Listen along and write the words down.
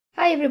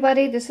Hi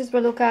everybody, this is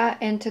Raluca,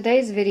 and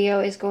today's video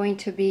is going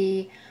to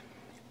be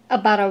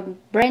about a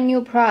brand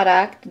new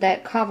product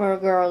that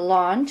Covergirl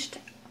launched,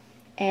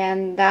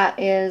 and that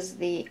is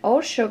the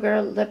All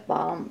Sugar lip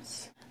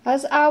balms.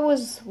 As I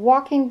was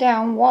walking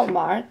down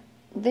Walmart,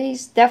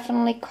 these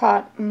definitely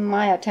caught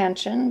my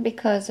attention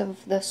because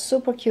of the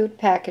super cute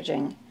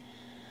packaging.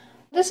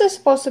 This is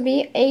supposed to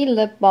be a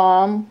lip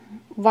balm,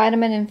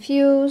 vitamin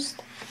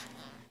infused.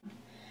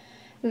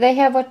 They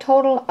have a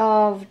total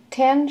of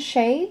 10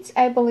 shades,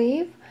 I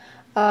believe,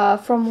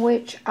 from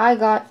which I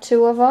got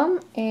 2 of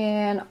them,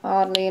 and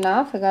oddly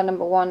enough, I got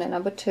number 1 and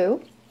number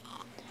 2.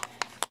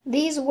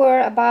 These were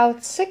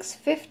about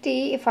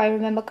 $6.50 if I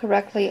remember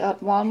correctly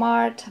at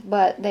Walmart,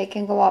 but they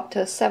can go up to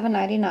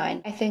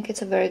 $7.99. I think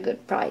it's a very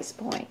good price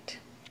point.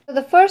 So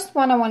the first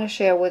one I want to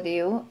share with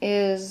you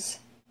is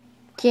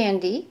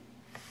Candy,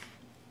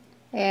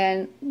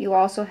 and you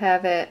also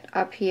have it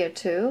up here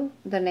too,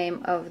 the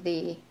name of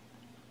the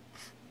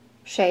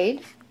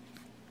shade.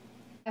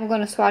 I'm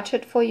going to swatch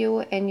it for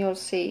you and you'll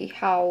see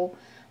how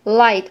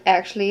light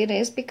actually it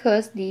is,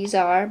 because these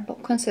are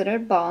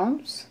considered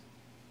balms.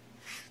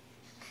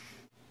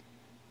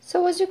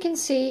 So as you can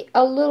see,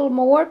 a little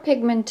more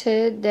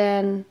pigmented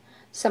than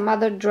some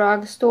other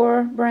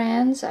drugstore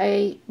brands.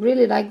 I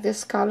really like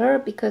this color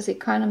because it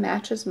kind of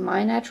matches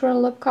my natural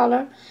lip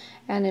color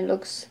and it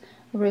looks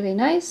really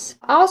nice.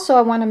 Also,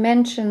 I want to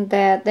mention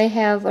that they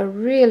have a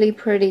really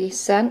pretty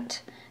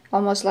scent,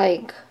 almost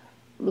like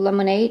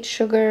lemonade,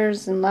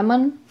 sugars and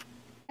lemon.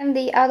 And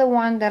the other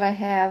one that I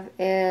have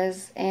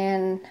is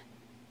in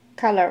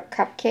color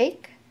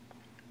Cupcake,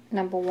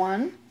 number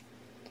 1,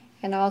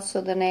 and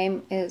also the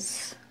name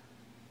is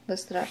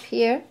listed up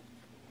here.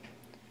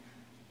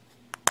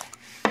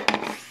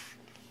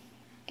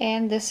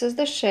 And this is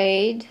the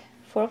shade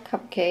for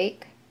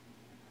Cupcake,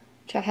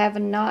 which I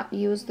have not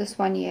used this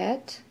one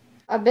yet.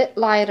 A bit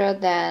lighter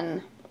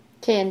than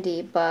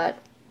Candy, but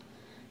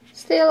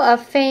still a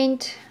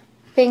faint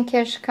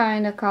pinkish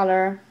kind of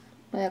color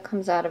that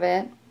comes out of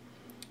it.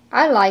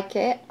 I like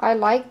it. I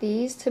like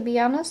these, to be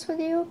honest with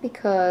you,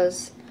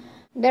 because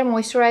they're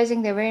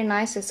moisturizing, they're very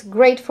nice. It's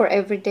great for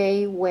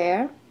everyday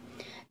wear.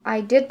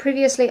 I did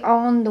previously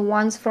own the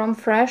ones from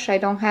Fresh. I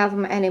don't have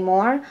them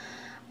anymore.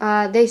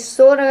 They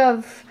sort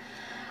of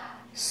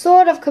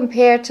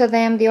compare to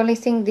them. The only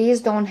thing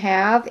these don't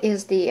have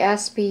is the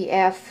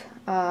SPF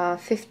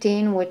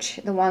 15, which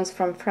the ones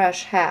from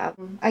Fresh have.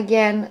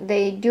 Again,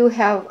 they do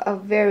have a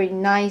very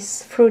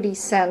nice fruity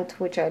scent,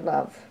 which I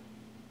love.